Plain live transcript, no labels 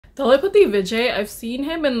Thalapathy Vijay, I've seen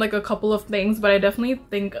him in like a couple of things, but I definitely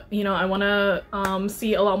think, you know, I want to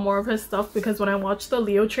see a lot more of his stuff, because when I watched the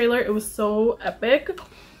Leo trailer, it was so epic.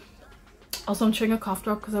 Also, I'm chewing a cough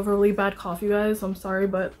drop because I have a really bad cough, you guys, so I'm sorry,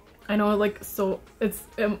 but I know, like, so it's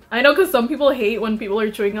I know, because some people hate when people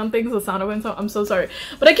are chewing on things, the sound of it, so I'm so sorry,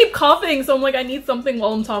 but I keep coughing, so I'm like, I need something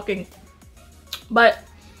while I'm talking. But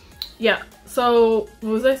yeah, so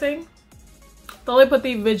what was I saying?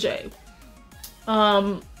 Thalapathy Vijay.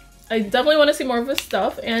 I definitely want to see more of his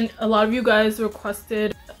stuff, and a lot of you guys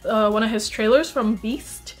requested one of his trailers from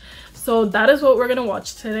Beast, so that is what we're gonna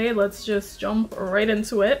watch today. Let's just jump right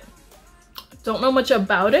into it. Don't know much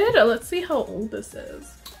about it. Let's see how old this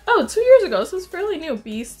is. Oh, 2 years ago. This is fairly new.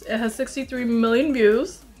 Beast. It has 63 million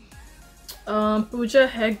views. Pooja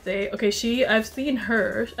Hegde. Okay, I've seen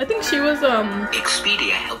her. I think she was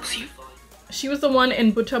Expedia helps you. She was the one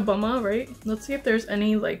in Buta Bama, right? Let's see if there's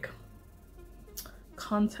any like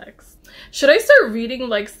context. Should I start reading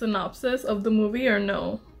like synopsis of the movie or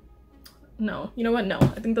no? No. You know what? No.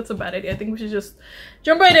 I think that's a bad idea. I think we should just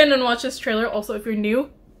jump right in and watch this trailer. Also, if you're new,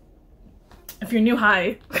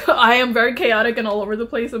 hi. I am very chaotic and all over the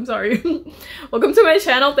place. I'm sorry. Welcome to my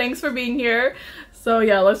channel. Thanks for being here. So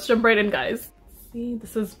yeah, let's jump right in, guys. See,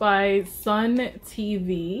 this is by Sun TV.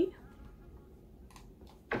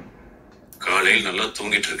 காலையில் நல்லா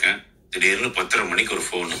தூங்கிட்டு இருக்கேன். திடீர்னு 10:30 மணிக்கு ஒரு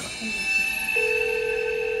phone.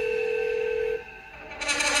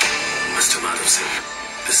 Mr. Madhav Singh,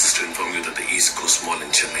 this is to inform you that the East Coast Mall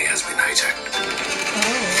in Chennai has been hijacked.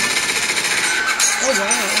 Oh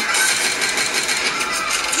wow.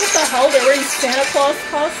 What the hell? They're wearing Santa Claus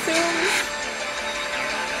costumes?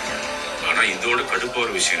 ஆனா இதோட கடுப்பா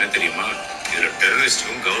ஒரு விஷயம் என்ன தெரியுமா? இதுல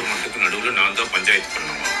டெரரிஸ்டுக்கும் கவர்மெண்ட்டுக்கும் நடுவுல நான் தான் பஞ்சாயத்து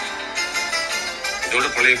பண்ணணுமா? இதோட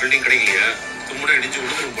பழைய பில்டிங் கிடைக்கலையா? தும்முட இடிச்சு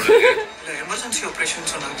விடுதுரும் போல இருக்கு. எமர்ஜென்சி ஆபரேஷன்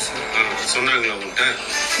சொன்னாங்க சார். சொன்னாங்களா உன்கிட்ட?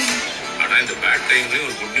 ஆனா இந்த பேட் டைம்லயும்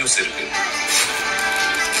ஒரு குட் நியூஸ் இருக்கு.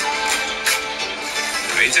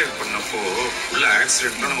 ஹைஜாக் பண்ணப்போ உள்ள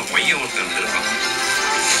ஆக்சிடென்ட்ல நம்ம பையன் ஒருத்தன் இருந்திருக்கான்.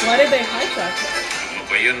 Why did they hijack it? நம்ம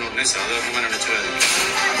பையன் ஒண்ணே சாதாரணமா நினைச்சிடாது.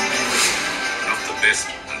 One of the best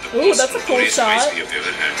and the Ooh, that's a cool shot. we have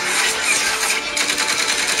ever had.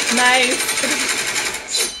 Nice.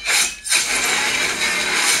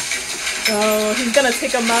 Oh, he's gonna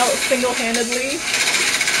take him out single-handedly.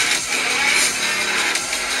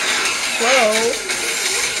 Whoa.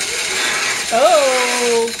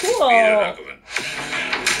 Oh, cool.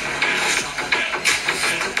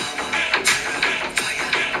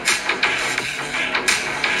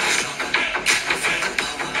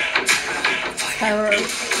 Terror.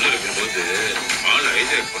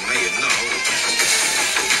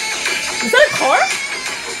 Is that a car?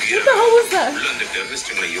 What the hell was that?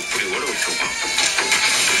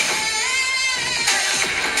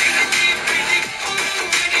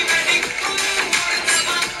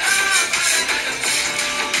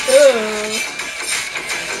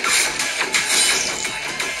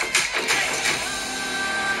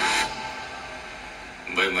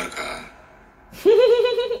 பயமா இருக்கா?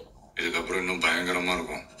 இதுக்கப்புறம் இன்னும் பயங்கரமா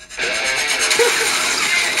இருக்கும்.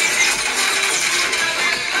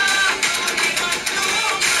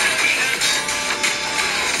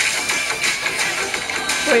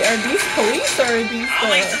 Wait, are these police or are these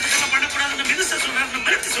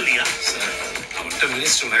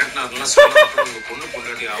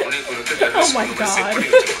Oh my god.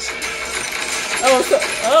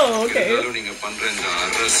 Oh, okay.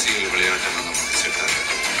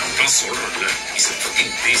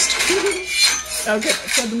 Okay,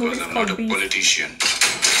 so the movie's called Beast. Politician.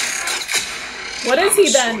 What is he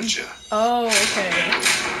then? Oh, okay.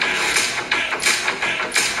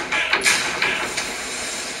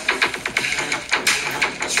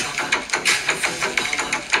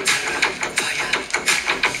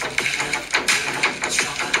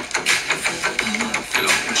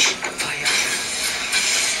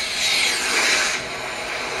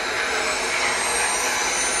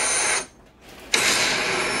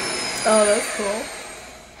 Oh, that's cool.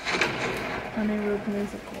 Anirudh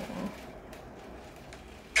musical.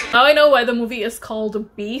 Now I know why the movie is called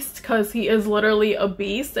Beast, because he is literally a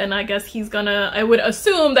beast, and I guess he's gonna, I would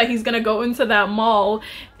assume that he's gonna go into that mall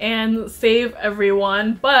and save everyone,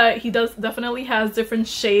 but he definitely has different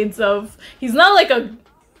shades of, he's not like a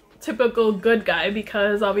typical good guy,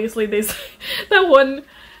 because obviously they say that one,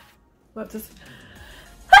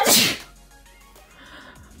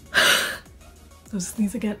 I'll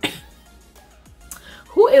sneeze again.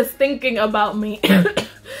 Who is thinking about me?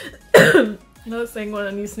 You know the saying,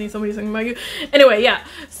 when you sneeze, somebody's thinking about you. Anyway, yeah.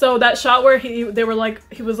 So that shot where they were like,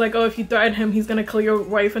 he was like, oh, if you threaten him, he's gonna kill your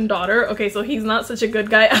wife and daughter. Okay, so he's not such a good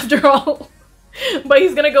guy after all. but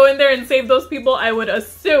he's gonna go in there and save those people, I would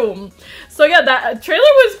assume. So yeah, that trailer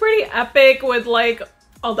was pretty epic with like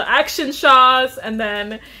all the action shots and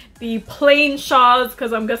then the plane shots,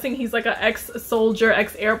 because I'm guessing he's like an ex-soldier,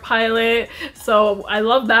 ex-air pilot. So I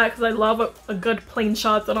love that because I love a good plane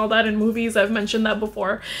shots and all that in movies. I've mentioned that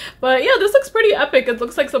before. But yeah, this looks pretty epic. It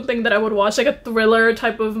looks like something that I would watch, like a thriller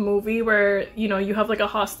type of movie where, you know, you have like a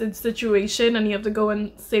hostage situation and you have to go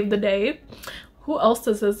and save the day. Who else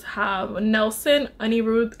does this have? Nelson,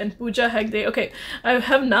 Anirudh, and Pooja Hegde. Okay, I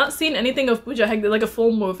have not seen anything of Pooja Hegde, like a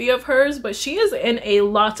full movie of hers, but she is in a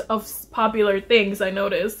lot of popular things, I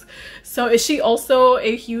noticed. So is she also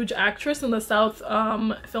a huge actress in the South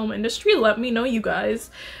film industry? Let me know, you guys.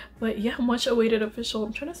 But yeah, much awaited official.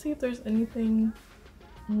 I'm trying to see if there's anything.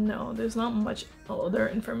 No, there's not much other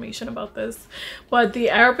information about this. But the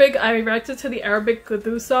Arabic, I reacted to the Arabic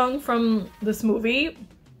Kudu song from this movie.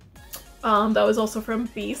 That was also from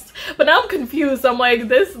Beast, but now I'm confused. I'm like,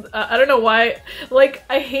 this I don't know why, like,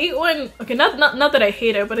 I hate when, okay, not that I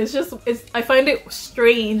hate it, but it's I find it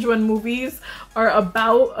strange when movies are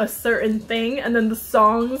about a certain thing and then the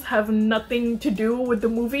songs have nothing to do with the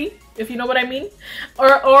movie, if you know what I mean.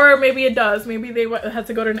 Or maybe it does, maybe they had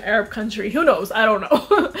to go to an Arab country, who knows, I don't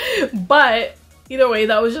know. But either way,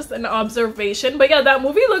 that was just an observation. But yeah, that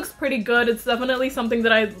movie looks pretty good. It's definitely something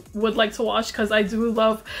that I would like to watch because I do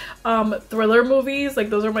love thriller movies. Like,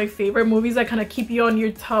 those are my favorite movies that kind of keep you on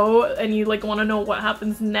your toe and you like want to know what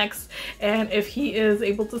happens next and if he is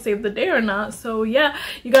able to save the day or not. So yeah,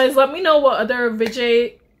 you guys let me know what other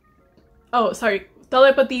Vijay, oh sorry,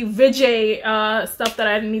 Thalapathy Vijay stuff that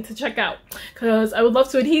I need to check out, because I would love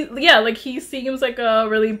to. And he seems like a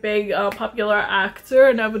really big popular actor,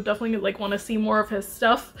 and I would definitely like want to see more of his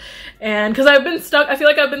stuff. And because I've been stuck, I feel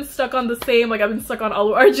like I've been stuck on the same, like I've been stuck on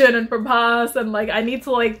Allu Arjun and Prabhas, and like I need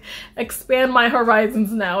to like expand my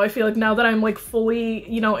horizons now. I feel like now that I'm like fully,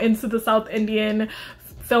 you know, into the South Indian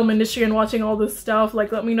film industry and watching all this stuff,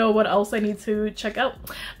 like let me know what else I need to check out.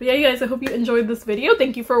 But yeah, you guys, I hope you enjoyed this video.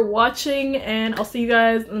 Thank you for watching and I'll see you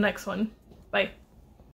guys in the next one. Bye.